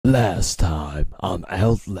Last time on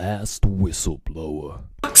Outlast Whistleblower.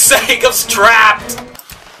 For fuck's sake, I'm trapped!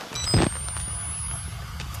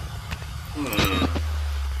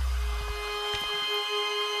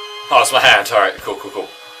 Oh, it's my hand. Alright, cool.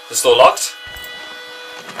 This door locked?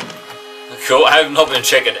 Cool, I have not been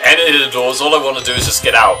checking any of the doors. All I want to do is just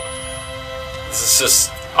get out. This is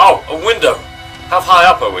just... Oh, a window! How high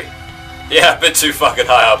up are we? Yeah, a bit too fucking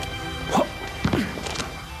high up.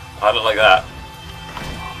 I don't like that.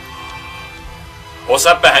 What's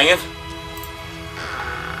that banging?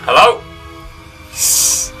 Hello?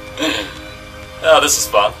 Oh, this is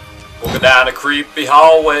fun. Walking down the creepy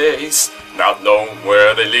hallways, not knowing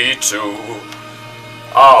where they lead to.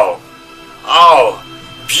 Oh,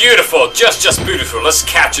 beautiful, just beautiful. Let's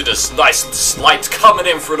capture this nice light coming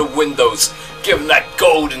in through the windows, giving that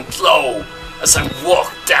golden glow as I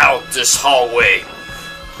walk down this hallway.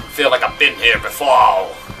 I feel like I've been here before.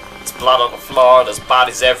 There's blood on the floor, there's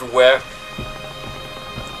bodies everywhere.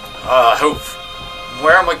 I hope.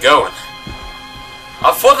 Where am I going?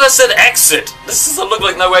 I thought I said exit. This doesn't look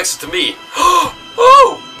like no exit to me.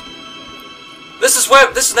 Oh! This is where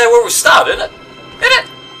we start, isn't it?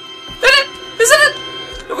 Isn't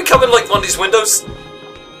it? Are we coming like one of these windows?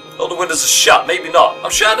 All the windows are shut. Maybe not.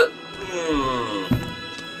 I'm shut.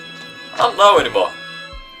 I don't know anymore.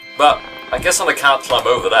 But I guess I can't climb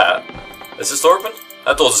over that. Is this door open?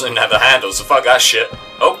 That door doesn't even have a handle, so fuck that shit.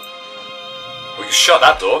 Oh. We can shut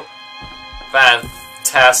that door.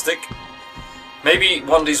 Fantastic. Maybe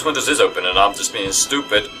one of these windows is open and I'm just being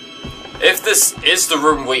stupid. If this is the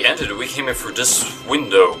room we entered, we came in through this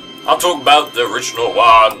window. I'm talking about the original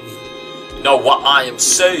one. You know what I am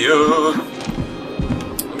saying?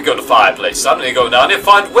 Let me go to the fireplace. I need to go down here and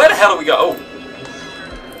find... Where the hell do we go? Oh.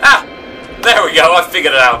 Ah! There we go. I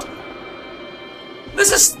figured it out.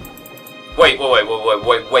 This is... Wait.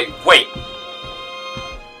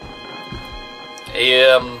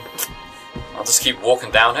 I'll just keep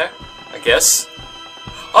walking down here, I guess.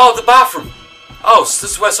 Oh, the bathroom! Oh, so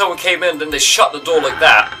this is where someone came in, then they shut the door like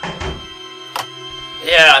that.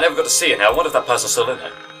 Yeah, I never got to see it now. I wonder if that person's still in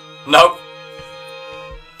there. Nope.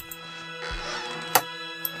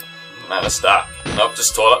 Man, that's that. Nope,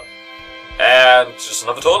 just toilet. And just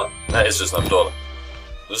another toilet? That is just another toilet.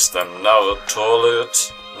 Just another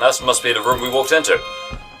toilet. And that must be the room we walked into.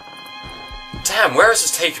 Damn, where is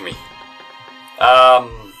this taking me?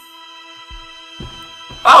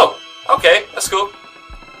 Oh! Okay, that's cool.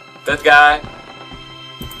 Dead guy.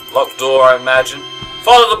 Locked door, I imagine.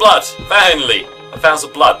 Follow the blood! Finally! I found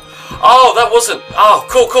some blood. Oh, that wasn't... Oh,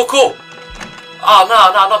 cool. Oh,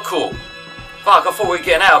 no, not cool. Fuck, I thought we were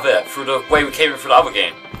getting out of there through the way we came in through the other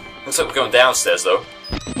game. Looks like we're going downstairs, though.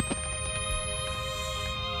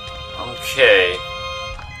 Okay.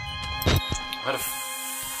 Where the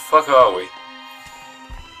fuck are we?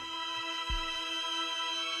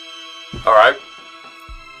 Alright.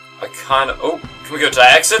 I kinda... Oh, can we go to the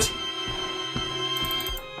exit?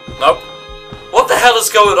 Nope. What the hell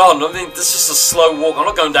is going on? I mean, this is just a slow walk. I'm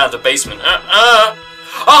not going down to the basement.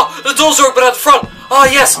 Oh, the doors are open at the front. Oh,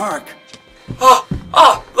 yes. Mark.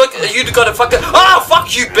 Oh, look, you got to fucking... Oh,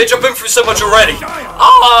 fuck you, bitch. I've been through so much already.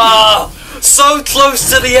 Oh, so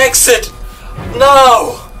close to the exit.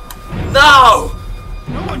 No. No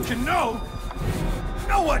one can know.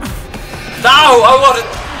 No one. No, I want it.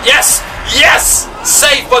 Yes.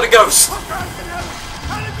 Saved by the ghost.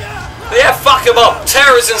 Yeah, fuck him up.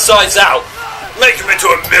 Tear his insides out. Make him into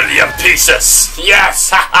a million pieces.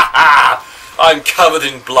 Yes. I'm covered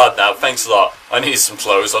in blood now. Thanks a lot. I need some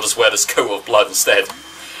clothes. I'll just wear this coat of blood instead.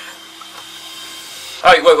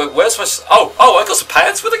 Alright, wait. Where's my... Oh, I got some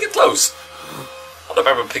pants. Where'd I get clothes? I don't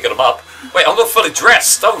remember picking them up. Wait, I'm not fully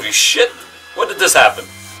dressed. Holy shit. When did this happen?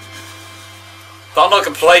 I'm not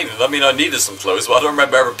complaining. I mean, I needed some clothes, but I don't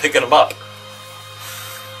remember ever picking them up.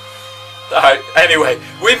 Alright, anyway,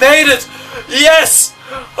 we made it! Yes!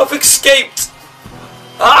 I've escaped!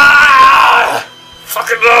 Ah!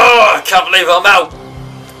 Fucking I can't believe I'm out.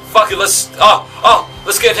 Fuck it, let's...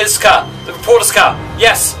 let's get in his car. The reporter's car.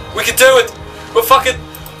 Yes, we can do it! We're fucking...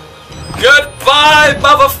 Goodbye,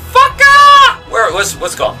 motherfucker!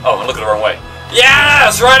 Where's gone? Oh, I'm looking the wrong way. Yeah,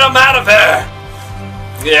 that's right, I'm out of here!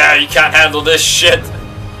 Yeah, you can't handle this shit.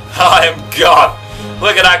 I am gone.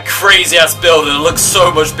 Look at that crazy ass building. It looks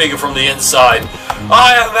so much bigger from the inside.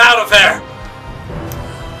 I am out of here.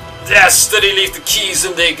 Yes, did he leave the keys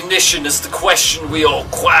in the ignition? Is the question we all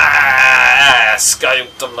ask. I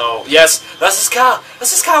don't know. Yes, that's his car.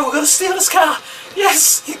 That's his car. We're gonna steal his car.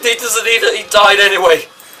 Yes, he doesn't need it. He died anyway.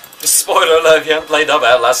 Spoiler alert, if you haven't played up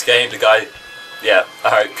Outlast game, the guy... Yeah,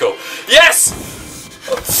 alright, cool. Yes!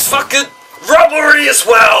 Fucking robbery as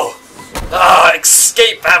well!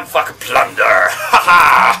 Escape and fucking plunder!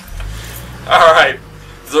 Haha! Alright.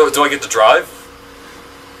 Do I get to drive?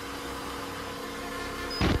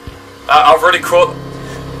 I've already crawled.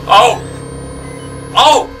 Oh!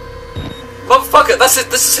 Oh! Motherfucker, that's it.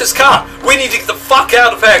 This is his car. We need to get the fuck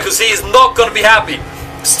out of here because he is not going to be happy.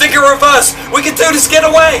 Stick in reverse. We can do this. Get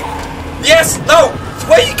away. Yes. No.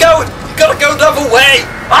 Where are you going? You gotta go another way.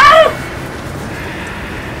 Ah!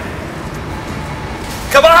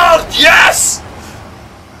 Come on. Yes.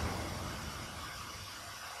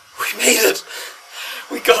 We made it.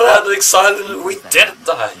 We got out of the asylum and we didn't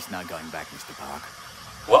die. There's no going back, Mr. Park.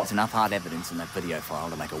 What? There's enough hard evidence in that video file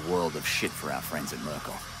to make a world of shit for our friends at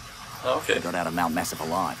Merkel. Okay. We got out of Mount Massive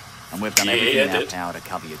alive, and we've done everything in our power to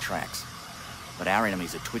cover your tracks. But our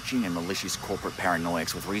enemies are twitching and malicious corporate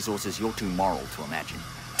paranoics with resources you're too moral to imagine.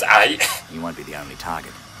 Die. You won't be the only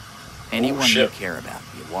target. Anyone you care about,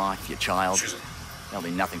 your wife, your child, there'll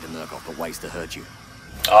be nothing to Merkel but ways to hurt you.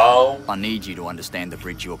 Oh. I need you to understand the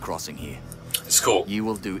bridge you're crossing here. It's cool. You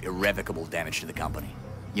will do irrevocable damage to the company.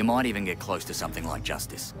 You might even get close to something like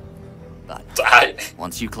justice. But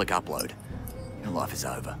once you click upload, your life is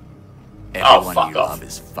over. Everyone you love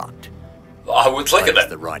is fucked. I would click it. That's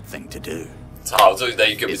the right thing to do. Oh, dude,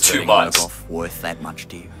 you give me 2 months. Is worth that much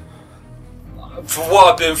to you? For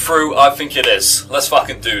what I've been through, I think it is. Let's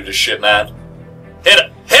fucking do this shit, man. Hit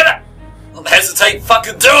it! Hit it! Don't hesitate,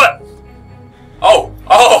 fucking do it! Oh!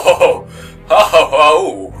 Oh!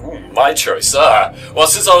 Oh! Oh! My choice. Well,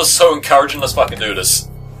 since I was so encouraging, let's fucking do this.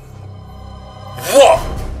 Whoa!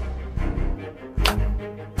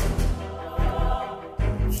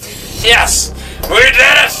 Yes! We did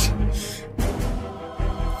it!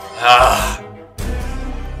 Ah.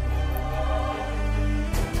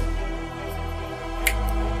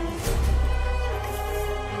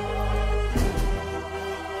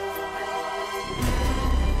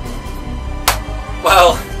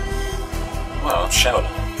 Well, I'm shouting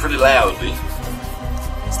pretty loudly.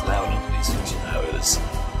 It's loud under these things, you know how it is.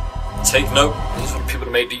 Take note, these are the people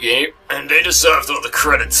that made the game, and they deserved all the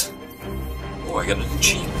credit. Oh, I got an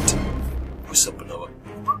achievement. Whistleblower.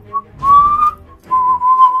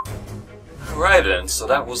 Alright then, so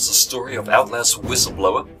that was the story of Outlast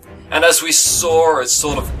Whistleblower. And as we saw, it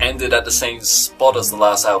sort of ended at the same spot as the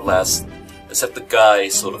last Outlast. Except the guy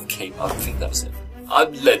sort of came up. I think that was it.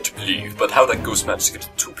 I'm led to believe, but how that ghost managed to get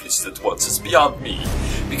 2 places at once is beyond me.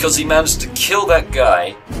 Because he managed to kill that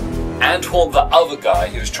guy, and hold the other guy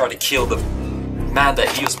who was trying to kill the man that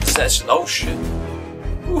he was possessing. Oh shit.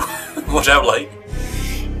 Ooh, watch out, like.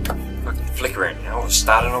 Fucking flickering. Now we're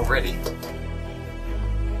starting already.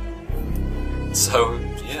 So,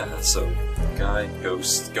 yeah, so, guy,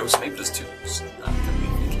 ghost, maybe there's 2.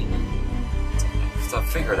 I'll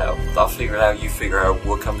figure it out. I'll figure it out, you figure out,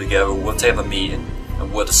 we'll come together, we'll have a meeting,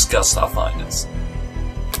 and we'll discuss our findings.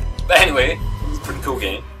 But anyway, it was a pretty cool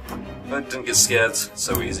game. I didn't get scared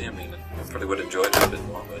so easy. I mean, I probably would have enjoyed it a bit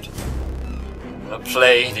more, but when I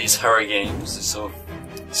play these horror games, it's so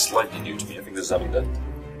slightly new to me. I think this is only the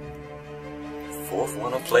 4th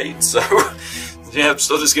one I played, so yeah, I'm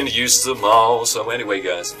still just getting used to them all. So anyway,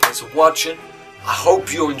 guys, thanks for watching. I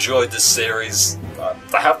hope you enjoyed this series.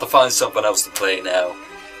 I have to find something else to play now.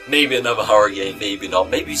 Maybe another horror game, maybe not.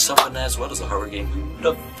 Maybe something as well as a horror game. Who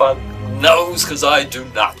the fuck knows? Because I do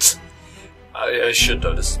not. I should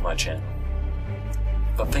though, this is my channel.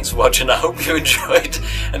 But thanks for watching, I hope you enjoyed.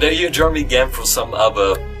 And then you join me again for some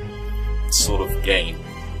other sort of game.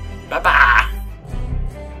 Bye bye!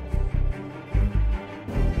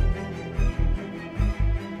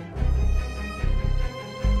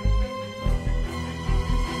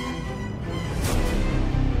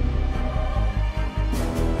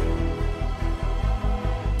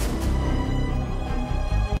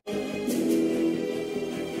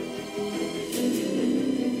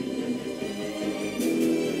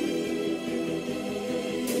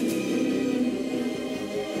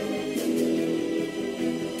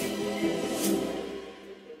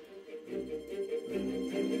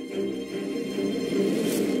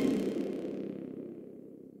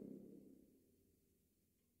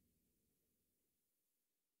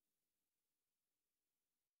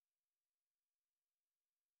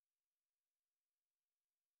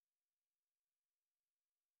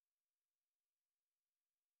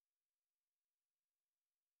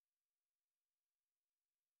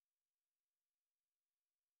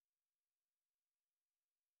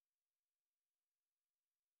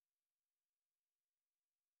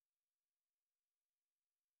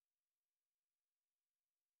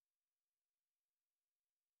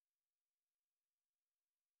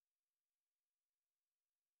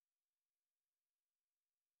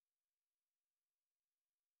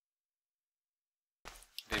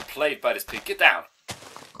 played by this pig. Get down.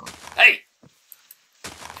 Hey!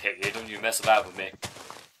 Hey, don't you mess about with me.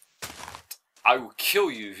 I will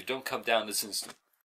kill you if you don't come down this instant.